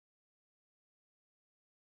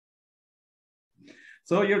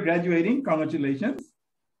So you're graduating. Congratulations.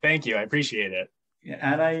 Thank you. I appreciate it.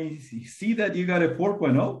 And I see that you got a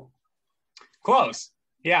 4.0. Close.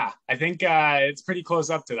 Yeah, I think it's pretty close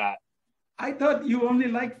up to that. I thought you only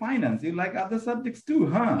like finance. You like other subjects too,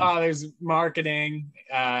 huh? There's marketing.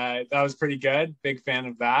 That was pretty good. Big fan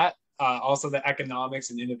of that. Also, the economics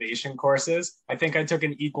and innovation courses. I think I took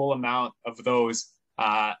an equal amount of those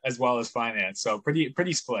as well as finance. So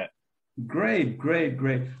pretty split. Great.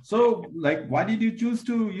 So, like, why did you choose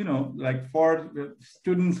to, like for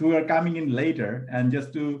students who are coming in later and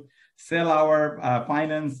just to sell our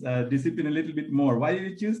finance discipline a little bit more? Why did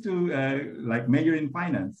you choose to like major in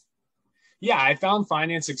finance? Yeah, I found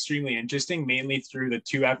finance extremely interesting, mainly through the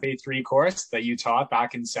 2FA3 course that you taught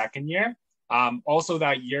back in second year. Also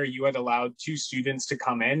that year, you had allowed 2 students to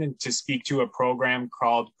come in and to speak to a program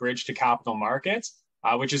called Bridge to Capital Markets,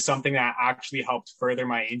 which is something that actually helped further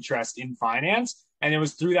my interest in finance. And it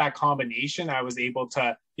was through that combination, I was able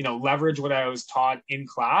to, leverage what I was taught in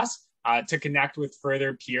class to connect with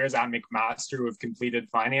further peers at McMaster who have completed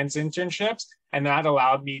finance internships. And that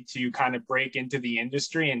allowed me to kind of break into the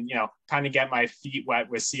industry and, kind of get my feet wet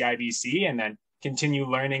with CIBC and then continue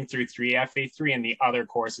learning through 3FA3 and the other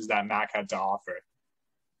courses that Mac had to offer.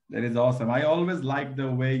 That is awesome. I always liked the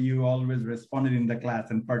way you always responded in the class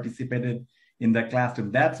and participated in the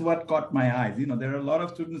classroom. That's what caught my eyes. There are a lot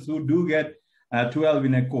of students who do get 12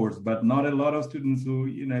 in a course, but not a lot of students who,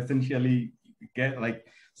 essentially get like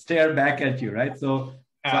stare back at you, right? So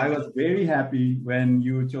I was very happy when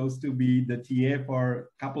you chose to be the TA for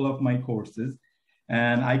a couple of my courses.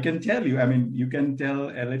 And I can tell you, you can tell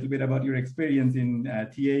a little bit about your experience in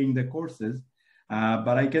TAing the courses.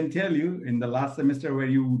 But I can tell you in the last semester where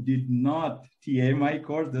you did not TA my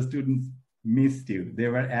course, the students missed you. They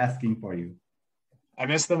were asking for you. I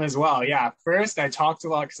missed them as well. Yeah. First, I talked a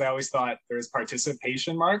lot because I always thought there was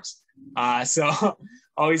participation marks. So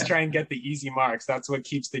always try and get the easy marks. That's what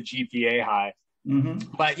keeps the GPA high.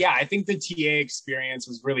 Mm-hmm. But yeah, I think the TA experience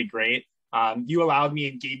was really great. You allowed me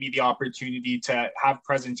and gave me the opportunity to have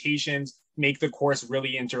presentations, make the course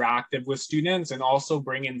really interactive with students, and also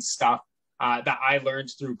bring in stuff that I learned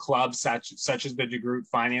through clubs such as the DeGroote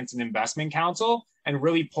Finance and Investment Council, and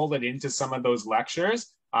really pull it into some of those lectures.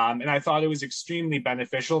 And I thought it was extremely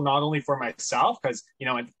beneficial, not only for myself, because,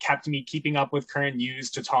 it kept me keeping up with current news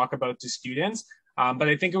to talk about to students, but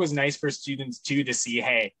I think it was nice for students too to see,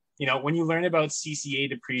 hey, when you learn about CCA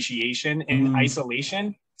depreciation in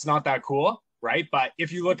isolation, it's not that cool, right? But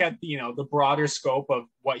if you look at the broader scope of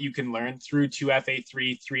what you can learn through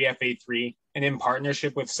 2FA3, 3FA3, and in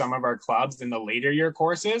partnership with some of our clubs in the later year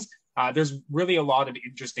courses, there's really a lot of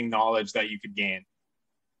interesting knowledge that you could gain.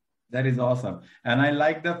 That is awesome. And I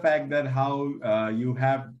like the fact that how you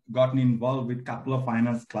have gotten involved with a couple of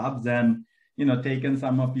finance clubs and, taken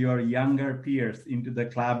some of your younger peers into the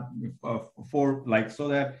club so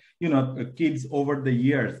that, kids over the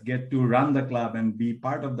years get to run the club and be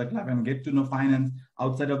part of the club and get to know finance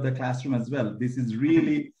outside of the classroom as well. This is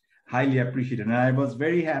really highly appreciated. And I was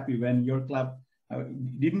very happy when your club,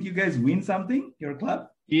 didn't you guys win something, your club?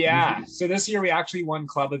 Yeah. So this year we actually won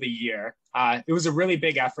Club of the Year. It was a really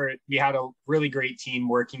big effort. We had a really great team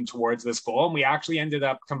working towards this goal. And we actually ended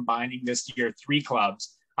up combining this year 3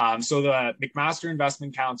 clubs. So the McMaster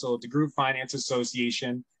Investment Council, DeGroote Finance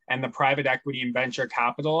Association, and the Private Equity and Venture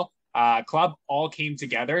Capital Club all came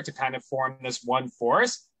together to kind of form this one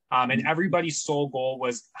force. And everybody's sole goal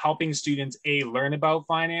was helping students, A, learn about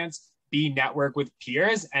finance, B, network with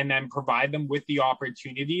peers, and then provide them with the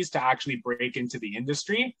opportunities to actually break into the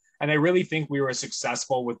industry. And I really think we were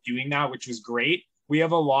successful with doing that, which was great. We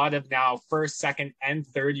have a lot of now first, second, and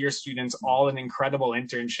third year students all in incredible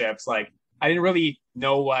internships. Like, I didn't really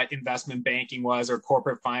know what investment banking was or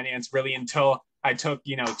corporate finance really until I took,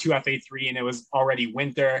 2FA3 and it was already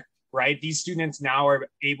winter, right? These students now are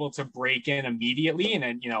able to break in immediately and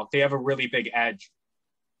then, they have a really big edge.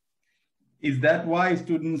 Is that why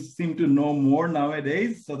students seem to know more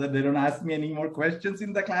nowadays so that they don't ask me any more questions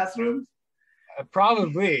in the classroom?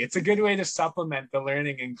 Probably. It's a good way to supplement the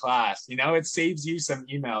learning in class. It saves you some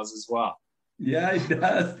emails as well. Yeah, it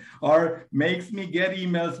does. Or makes me get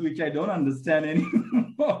emails which I don't understand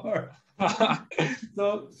anymore.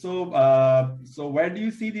 So where do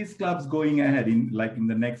you see these clubs going ahead in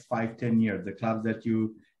the next 5-10 years, the clubs that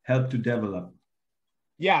you help to develop?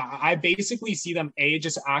 Yeah, I basically see them,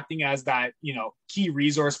 just acting as that, key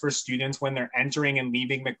resource for students when they're entering and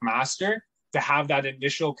leaving McMaster, to have that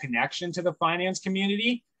initial connection to the finance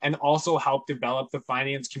community and also help develop the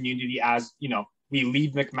finance community as, we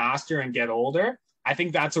leave McMaster and get older. I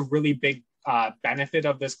think that's a really big benefit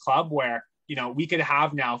of this club where, we could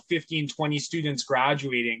have now 15, 20 students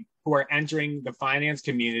graduating who are entering the finance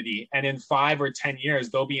community. And in 5 or 10 years,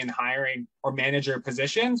 they'll be in hiring or manager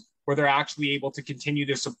positions where they're actually able to continue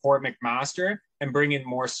to support McMaster and bring in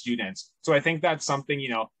more students. So I think that's something,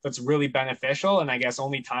 that's really beneficial. And I guess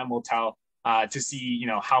only time will tell to see,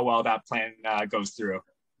 how well that plan goes through.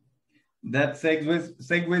 That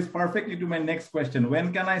segues perfectly to my next question.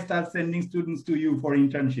 When can I start sending students to you for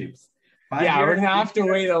internships? We're gonna have to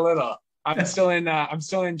wait a little. I'm still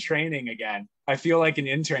in training again. I feel like an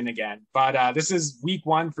intern again, but this is week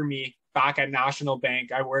 1 for me back at National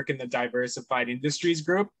Bank. I work in the Diversified Industries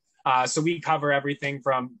Group. So we cover everything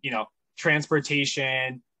from,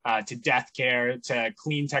 transportation to death care to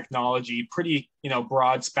clean technology, pretty,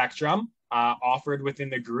 broad spectrum offered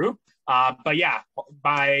within the group. But yeah,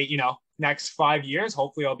 by, next 5 years,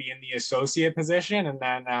 hopefully I'll be in the associate position, and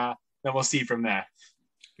then we'll see from there.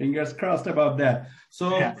 Fingers crossed about that.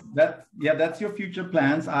 So that's your future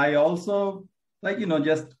plans. I also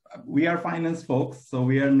we are finance folks, so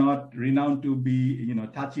we are not renowned to be,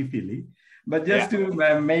 touchy-feely, but just to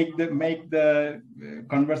make the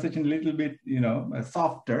conversation a little bit,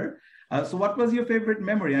 softer. So what was your favorite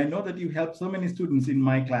memory? I know that you helped so many students in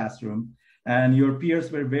my classroom, and your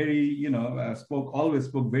peers were very, always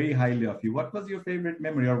spoke very highly of you. What was your favorite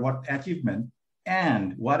memory, or what achievement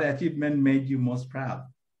made you most proud?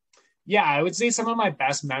 Yeah, I would say some of my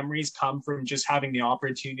best memories come from just having the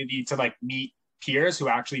opportunity to meet peers who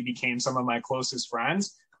actually became some of my closest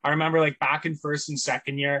friends. I remember back in 1st and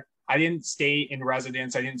 2nd year, I didn't stay in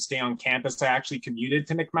residence. I didn't stay on campus. I actually commuted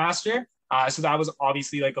to McMaster. So that was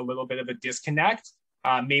obviously a little bit of a disconnect,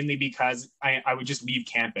 mainly because I would just leave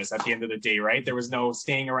campus at the end of the day, right? There was no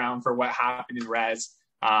staying around for what happened in res.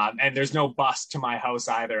 And there's no bus to my house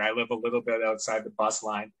either. I live a little bit outside the bus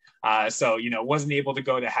line. So, wasn't able to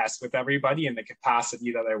go to Hess with everybody in the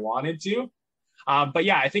capacity that I wanted to. But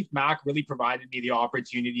yeah, I think Mac really provided me the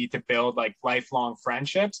opportunity to build lifelong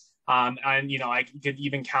friendships. And, I could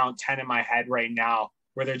even count 10 in my head right now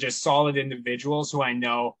where they're just solid individuals who I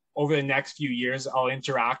know over the next few years, I'll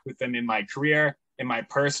interact with them in my career, in my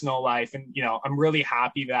personal life. And, I'm really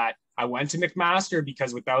happy that I went to McMaster,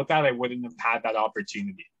 because without that, I wouldn't have had that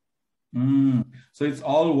opportunity. So it's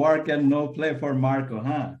all work and no play for Marco,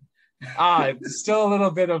 huh? Still a little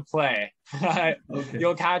bit of play. Okay.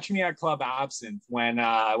 You'll catch me at Club Absinthe when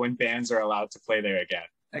bands are allowed to play there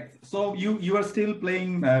again. So you are still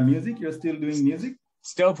playing music? You're still doing music?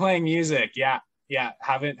 Still playing music. Yeah.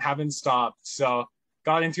 Haven't stopped. So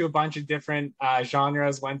got into a bunch of different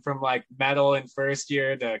genres. Went from metal in 1st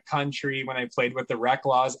year to country when I played with the Rec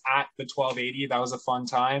Laws at the 1280. That was a fun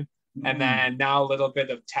time. And then now a little bit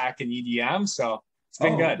of tech and EDM. So it's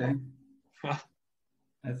been good. Okay.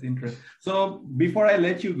 That's interesting. So before I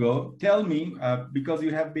let you go, tell me, because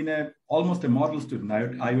you have been almost a model student,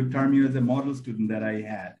 I would term you as a model student that I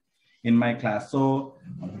had in my class. So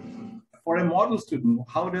for a model student,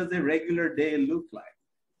 how does a regular day look like?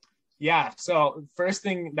 Yeah, so first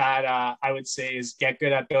thing that I would say is get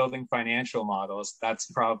good at building financial models. That's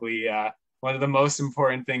probably one of the most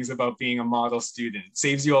important things about being a model student. It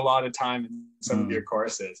saves you a lot of time in some of your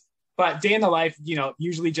courses. But day in the life,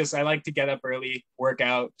 usually I like to get up early, work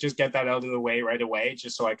out, just get that out of the way right away,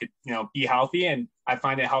 just so I could, be healthy. And I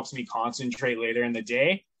find it helps me concentrate later in the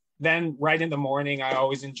day. Then right in the morning, I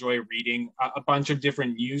always enjoy reading a bunch of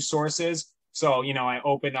different news sources. So, I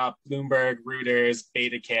open up Bloomberg, Reuters,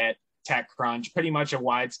 BetaKit, TechCrunch, pretty much a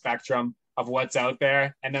wide spectrum of what's out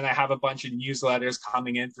there. And then I have a bunch of newsletters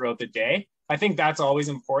coming in throughout the day. I think that's always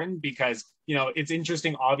important because, it's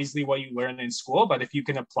interesting, obviously, what you learn in school, but if you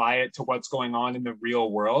can apply it to what's going on in the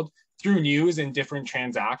real world through news and different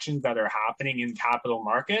transactions that are happening in capital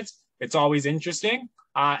markets, it's always interesting.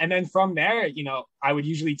 And then from there, I would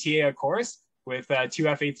usually TA a course with 2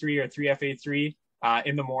 FA3 or 3 FA3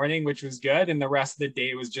 in the morning, which was good. And the rest of the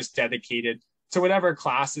day was just dedicated to whatever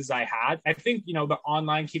classes I had. I think, the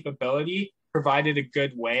online capability provided a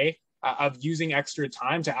good way of using extra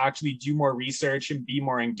time to actually do more research and be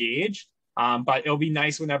more engaged. But it'll be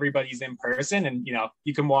nice when everybody's in person and,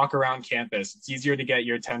 you can walk around campus. It's easier to get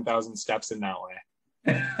your 10,000 steps in that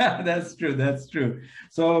way. That's true.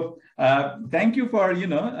 So thank you for,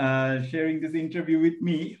 sharing this interview with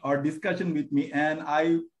me or discussion with me. And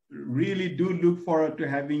I really do look forward to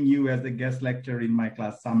having you as a guest lecturer in my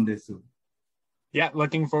class someday soon. Yeah,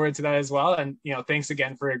 looking forward to that as well. And, thanks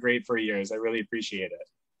again for a great 4 years. I really appreciate it.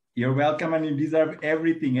 You're welcome, and you deserve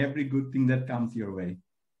everything, every good thing that comes your way.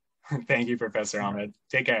 Thank you, Professor Ahmad.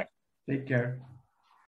 Take care. Take care.